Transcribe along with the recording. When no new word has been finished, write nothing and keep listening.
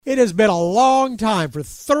It has been a long time. For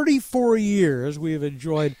 34 years, we have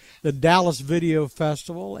enjoyed the Dallas Video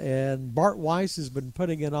Festival, and Bart Weiss has been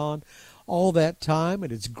putting it on all that time,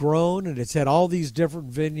 and it's grown, and it's had all these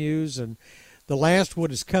different venues, and the last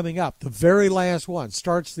one is coming up. The very last one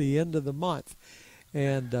starts the end of the month.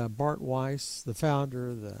 And Bart Weiss, the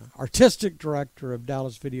founder, the artistic director of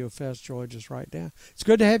Dallas Video Fest, joins us right now. It's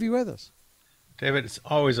good to have you with us. David, it's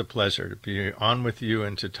always a pleasure to be on with you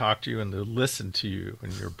and to talk to you and to listen to you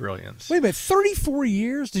and your brilliance. Wait a minute, 34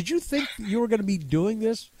 years? Did you think you were going to be doing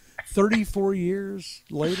this 34 years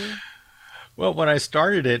later? Well, when I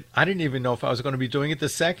started it, I didn't even know if I was going to be doing it the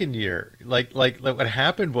second year. Like what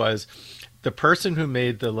happened was the person who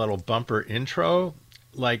made the little bumper intro,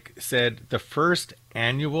 said the first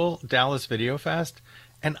annual Dallas Video Fest,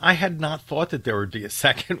 and I had not thought that there would be a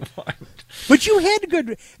second one. But you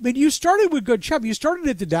had you started with good stuff. You started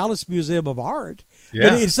at the Dallas Museum of Art. Yeah.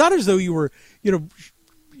 But it's not as though you were,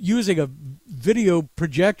 using a video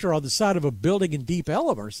projector on the side of a building in Deep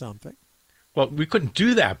Ellum or something. Well, we couldn't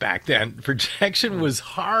do that back then. Projection was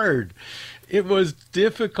hard. It was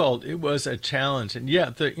difficult. It was a challenge. And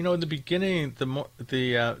yeah, in the beginning,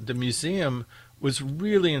 the museum was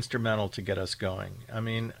really instrumental to get us going. I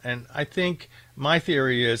mean, and I think my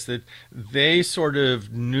theory is that they sort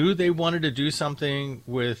of knew they wanted to do something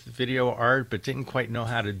with video art, but didn't quite know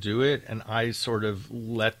how to do it. And I sort of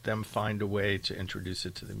let them find a way to introduce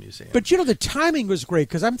it to the museum. But, the timing was great,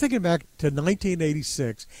 because I'm thinking back to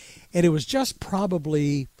 1986, and it was just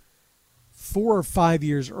probably 4 or 5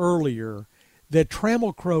 years earlier that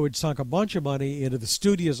Trammell Crow had sunk a bunch of money into the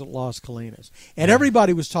studios at Las Colinas. And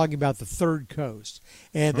everybody was talking about the Third Coast,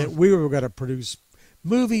 and that we were going to produce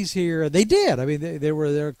movies here. And they did. I mean, there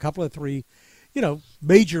were a couple of 3,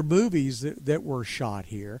 major movies that were shot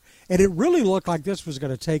here. And it really looked like this was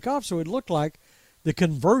going to take off, so it looked like the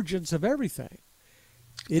convergence of everything.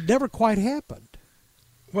 It never quite happened.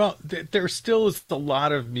 Well, there still is a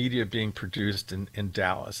lot of media being produced in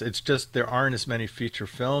Dallas. It's just there aren't as many feature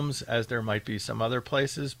films as there might be some other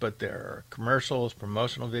places, but there are commercials,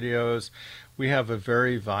 promotional videos. We have a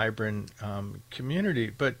very vibrant community.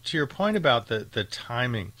 But to your point about the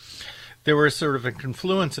timing, there was sort of a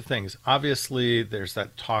confluence of things. Obviously, there's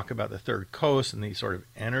that talk about the Third Coast and the sort of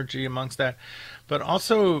energy amongst that. But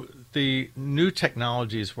also the new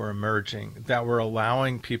technologies were emerging that were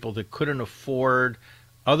allowing people that couldn't afford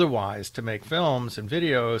otherwise to make films and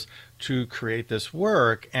videos to create this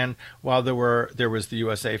work. And while there was the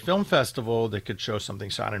USA Film Festival that could show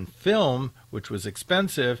something shot in film, which was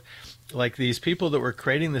expensive, like these people that were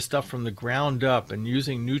creating this stuff from the ground up and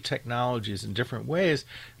using new technologies in different ways,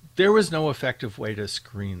 there was no effective way to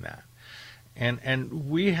screen that. And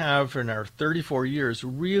we have, in our 34 years,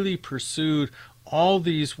 really pursued all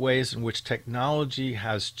these ways in which technology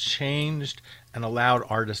has changed and allowed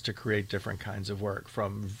artists to create different kinds of work,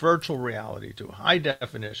 from virtual reality to high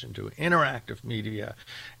definition to interactive media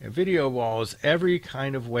and video walls. Every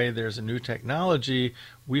kind of way there's a new technology,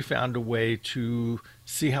 we found a way to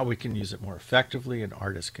see how we can use it more effectively and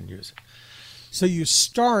artists can use it. So you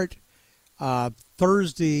start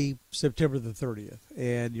Thursday, September the 30th,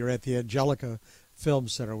 and you're at the Angelica Film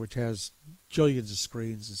Center, which has jillions of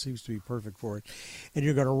screens. It seems to be perfect for it. And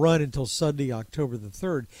you're going to run until Sunday, October the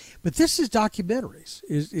 3rd. But this is documentaries.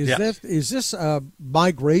 Is this a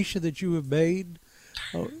migration that you have made?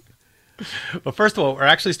 Oh. Well, first of all, we're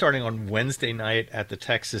actually starting on Wednesday night at the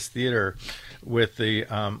Texas Theater with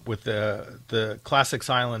the classic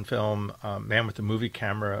silent film Man with the Movie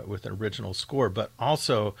Camera with an original score. But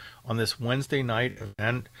also on this Wednesday night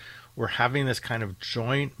event, we're having this kind of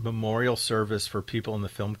joint memorial service for people in the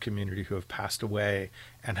film community who have passed away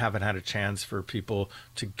and haven't had a chance for people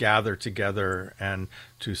to gather together and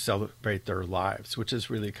to celebrate their lives, which is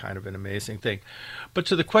really kind of an amazing thing. But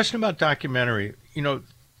to the question about documentary, the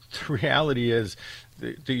reality is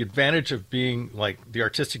the advantage of being like the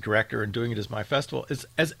artistic director and doing it as my festival is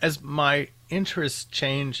as my interests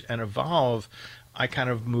change and evolve, I kind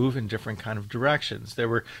of move in different kind of directions. There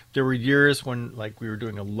were years when we were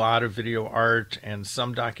doing a lot of video art and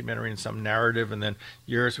some documentary and some narrative, and then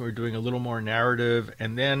years when we were doing a little more narrative.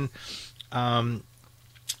 And then a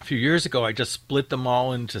few years ago, I just split them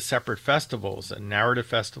all into separate festivals: a narrative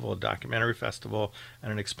festival, a documentary festival,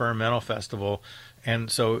 and an experimental festival.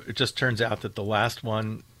 And so it just turns out that the last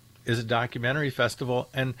one is a documentary festival.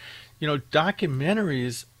 And,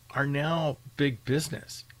 documentaries are now big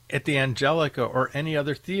business. At the Angelica or any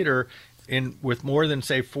other theater with more than,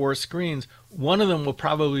 say, 4 screens, one of them will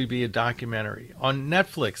probably be a documentary. On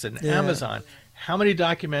Netflix and Amazon, how many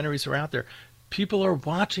documentaries are out there? people are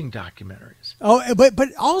watching documentaries. Oh, but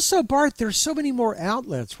also, Bart, there's so many more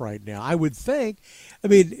outlets right now. I would think. I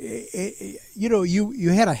mean, you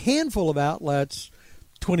had a handful of outlets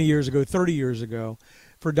 20 years ago, 30 years ago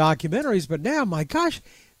for documentaries, but now, my gosh,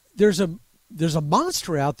 there's a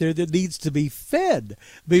monster out there that needs to be fed.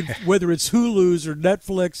 I mean, whether it's Hulu's or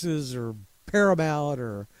Netflix's or Paramount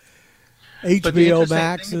or HBO but the interesting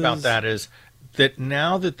Max's. thing about that is that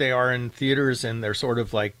now that they are in theaters and they're sort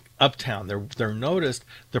of like uptown, they're noticed,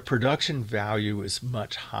 the production value is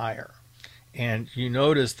much higher. And you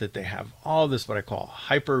notice that they have all this, what I call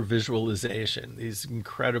hyper visualization, these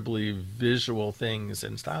incredibly visual things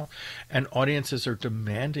and style. And audiences are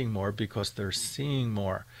demanding more because they're seeing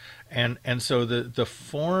more. And so the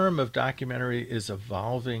form of documentary is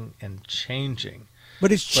evolving and changing.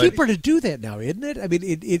 But it's cheaper to do that now, isn't it? I mean,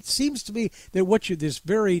 it seems to me that this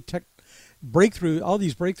very breakthrough, all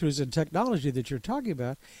these breakthroughs in technology that you're talking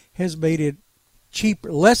about, has made it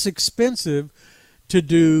cheaper, less expensive to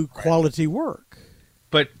do quality work.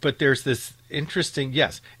 But there's this interesting,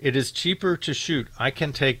 yes, it is cheaper to shoot. I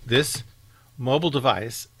can take this mobile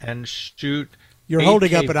device and shoot. You're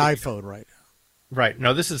holding up an iPhone right now. Right.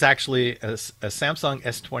 No, this is actually a Samsung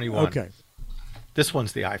S21. Okay. This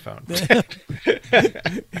one's the iPhone.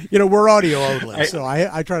 We're audio only, so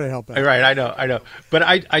I try to help out. Right, I know. But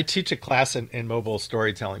I teach a class in mobile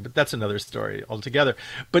storytelling, but that's another story altogether.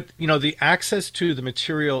 But, the access to the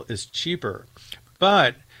material is cheaper.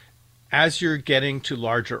 But as you're getting to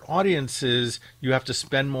larger audiences, you have to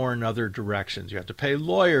spend more in other directions. You have to pay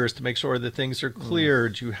lawyers to make sure that things are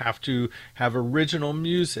cleared. You have to have original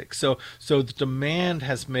music. So the demand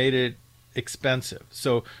has made it expensive.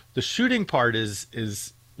 So the shooting part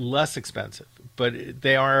is less expensive, but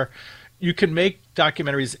you can make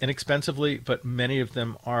documentaries inexpensively, but many of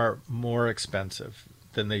them are more expensive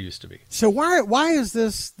than they used to be. So why is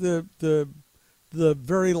this the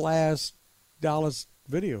very last Dallas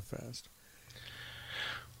Video Fest?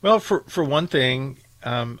 Well, for one thing,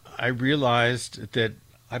 I realized that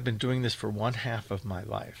I've been doing this for one half of my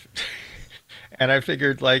life. And I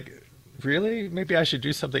figured, really? Maybe I should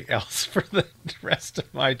do something else for the rest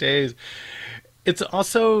of my days. It's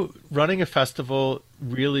also, running a festival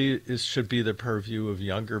really should be the purview of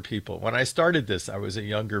younger people. When I started this, I was a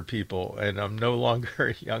younger people, and I'm no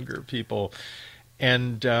longer a younger people.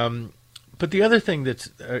 And but the other thing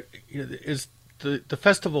is the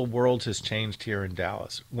festival world has changed here in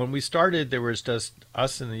Dallas. When we started, there was just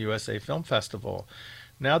us in the USA Film Festival.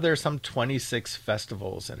 Now there's some 26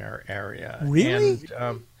 festivals in our area. Really?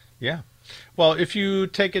 And, yeah. Well, if you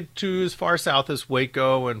take it to as far south as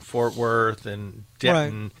Waco and Fort Worth and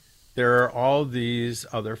Denton, right, there are all these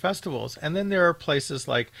other festivals. And then there are places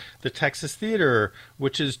like the Texas Theater,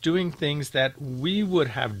 which is doing things that we would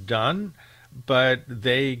have done, but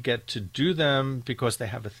they get to do them because they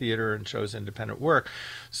have a theater and shows independent work.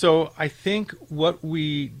 So I think what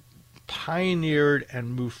we pioneered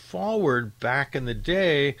and moved forward back in the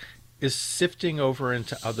day is sifting over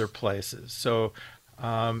into other places. So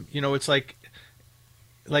it's like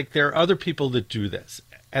there are other people that do this,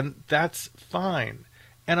 and that's fine.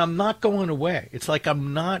 And I'm not going away. It's like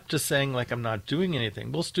I'm not just saying I'm not doing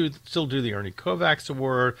anything. We'll still do the Ernie Kovacs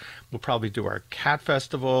Award. We'll probably do our Cat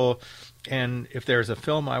Festival. And if there's a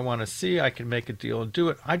film I want to see, I can make a deal and do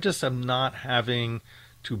it. I just am not having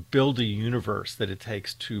to build a universe that it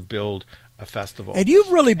takes to build a festival. And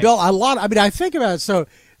you've really built a lot. I mean, I think about it. So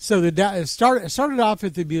it started off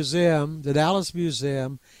at the museum, the Dallas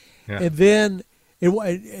Museum, yeah, and then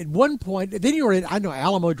at one point, then you were in,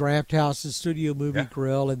 Alamo Drafthouse, the Studio Movie, yeah,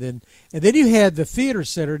 Grill, and then you had the theater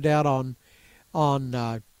center down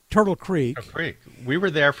on Turtle Creek. Turtle Creek. We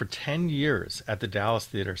were there for 10 years at the Dallas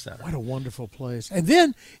Theater Center. What a wonderful place! And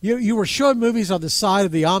then you were showing movies on the side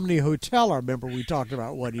of the Omni Hotel. I remember we talked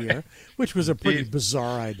about one year, which was a pretty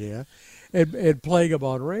bizarre idea, and playing them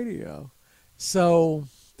on radio. So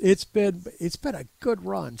it's been a good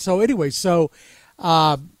run. So anyway,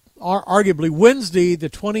 arguably Wednesday the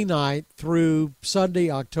 29th through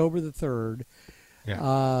Sunday October the 3rd,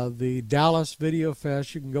 yeah, the Dallas Video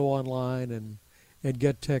Fest. You can go online and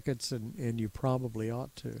get tickets, and you probably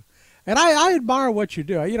ought to. And I admire what you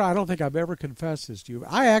do. I don't think I've ever confessed this to you.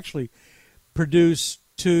 I actually co-produced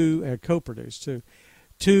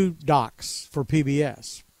two docs for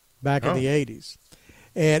PBS back in the 80s.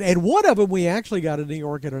 And one of them we actually got a New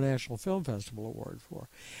York International Film Festival award for.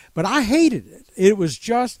 But I hated it. It was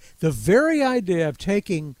just the very idea of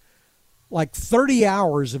taking 30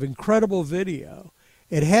 hours of incredible video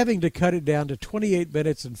and having to cut it down to 28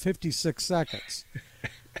 minutes and 56 seconds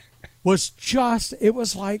it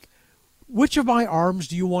was like, which of my arms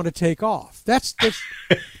do you want to take off? That's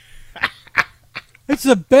It's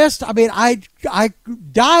the best. I mean, I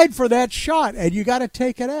died for that shot, and you got to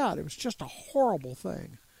take it out. It was just a horrible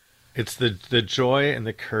thing. It's the joy and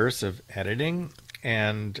the curse of editing.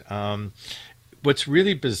 And what's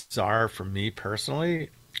really bizarre for me personally,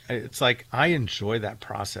 it's like I enjoy that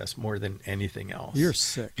process more than anything else. You're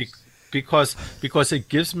sick. Because it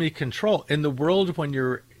gives me control. In the world when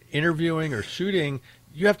you're interviewing or shooting,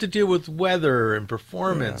 you have to deal with weather and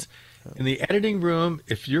performance. Yeah. In the editing room,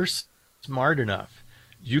 if you're smart enough,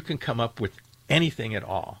 you can come up with anything at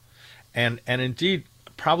all. And indeed,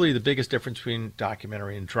 probably the biggest difference between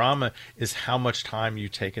documentary and drama is how much time you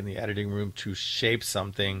take in the editing room to shape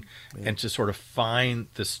something and to sort of find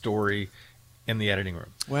the story in the editing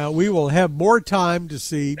room. Well, we will have more time to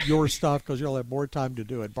see your stuff because you'll have more time to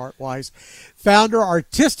do it. Bart Weiss, founder,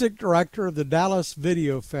 artistic director of the Dallas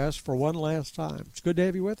Video Fest, for one last time. It's good to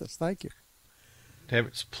have you with us. Thank you.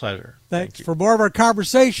 David, it's a pleasure. Thanks. Thank you. For more of our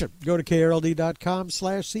conversation, go to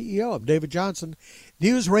krld.com/CEO. I'm David Johnson,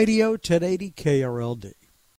 News Radio 1080 KRLD.